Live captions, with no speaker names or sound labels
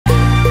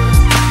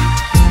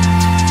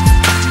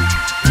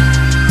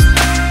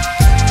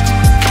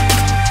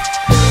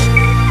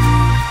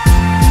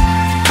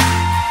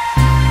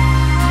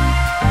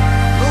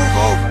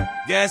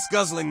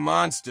gas-guzzling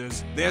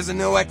monsters, there's a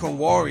new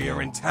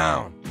eco-warrior in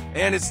town.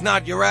 And it's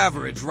not your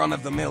average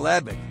run-of-the-mill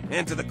epic.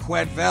 Enter the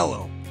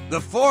Quadvelo, the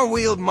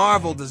four-wheeled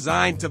marvel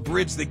designed to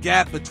bridge the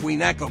gap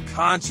between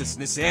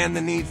eco-consciousness and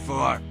the need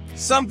for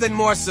something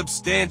more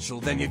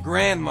substantial than your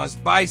grandma's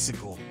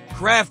bicycle.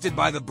 Crafted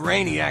by the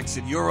brainiacs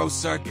at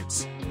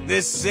Eurocircuits,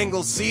 this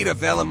single-seater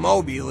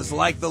Velomobile is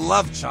like the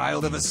love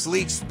child of a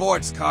sleek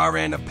sports car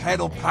and a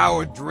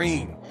pedal-powered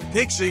dream.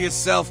 Picture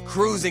yourself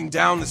cruising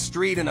down the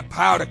street in a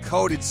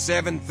powder-coated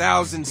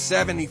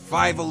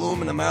 7075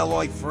 aluminum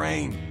alloy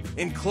frame,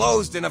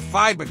 enclosed in a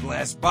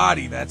fiberglass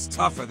body that's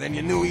tougher than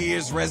your New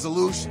Year's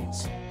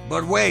resolutions.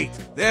 But wait,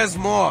 there's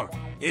more.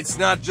 It's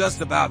not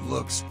just about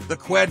looks. The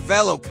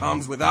Quadvelo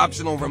comes with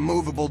optional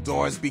removable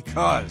doors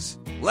because,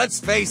 let's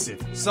face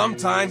it,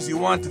 sometimes you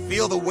want to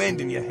feel the wind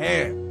in your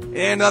hair,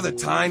 and other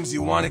times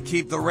you want to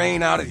keep the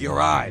rain out of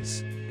your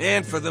eyes.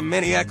 And for the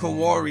many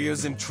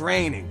eco-warriors in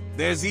training,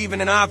 there's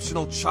even an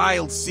optional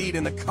child seat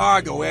in the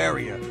cargo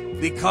area.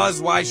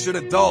 Because why should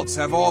adults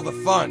have all the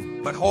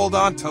fun? But hold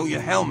on to your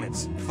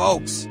helmets,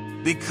 folks,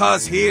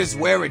 because here's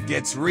where it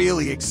gets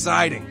really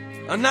exciting.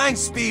 A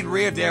 9-speed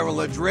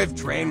rear-derailleur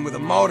drivetrain with a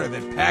motor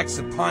that packs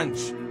a punch,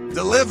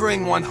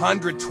 delivering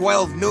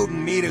 112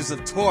 Newton-meters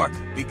of torque,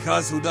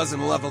 because who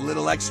doesn't love a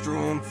little extra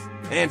oomph?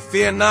 And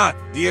fear not,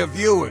 dear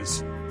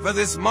viewers, for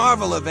this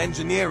marvel of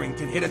engineering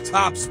can hit a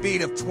top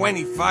speed of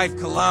 25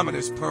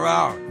 kilometers per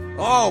hour,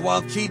 all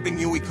while keeping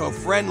you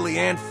eco-friendly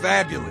and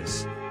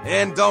fabulous.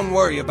 And don't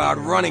worry about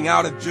running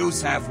out of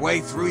juice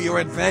halfway through your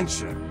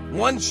adventure.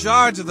 One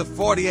charge of the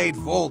 48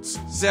 volts,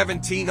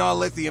 17Ah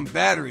lithium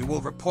battery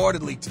will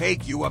reportedly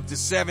take you up to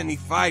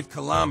 75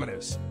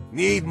 kilometers.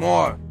 Need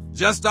more?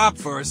 Just opt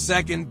for a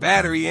second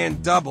battery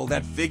and double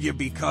that figure,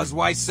 because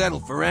why settle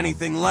for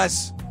anything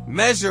less?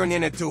 Measuring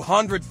in at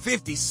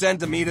 250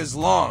 centimeters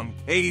long,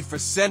 84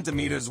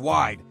 centimeters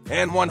wide,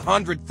 and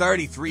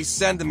 133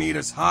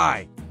 centimeters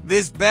high,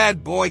 this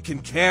bad boy can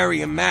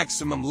carry a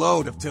maximum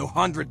load of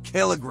 200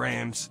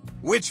 kilograms,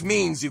 which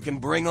means you can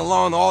bring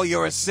along all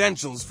your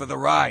essentials for the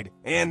ride,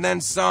 and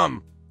then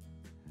some.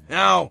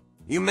 Now,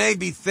 you may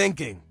be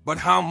thinking, but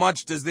how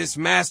much does this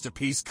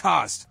masterpiece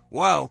cost?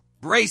 Well,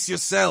 brace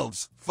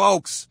yourselves,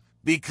 folks,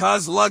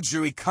 because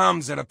luxury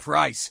comes at a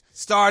price,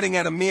 starting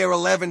at a mere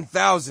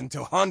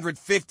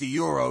 11,250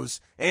 euros,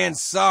 and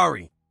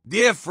sorry,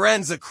 dear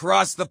friends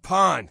across the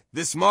pond,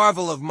 this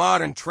marvel of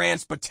modern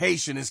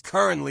transportation is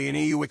currently an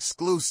EU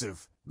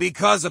exclusive,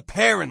 because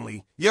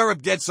apparently,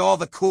 Europe gets all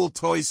the cool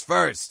toys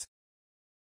first.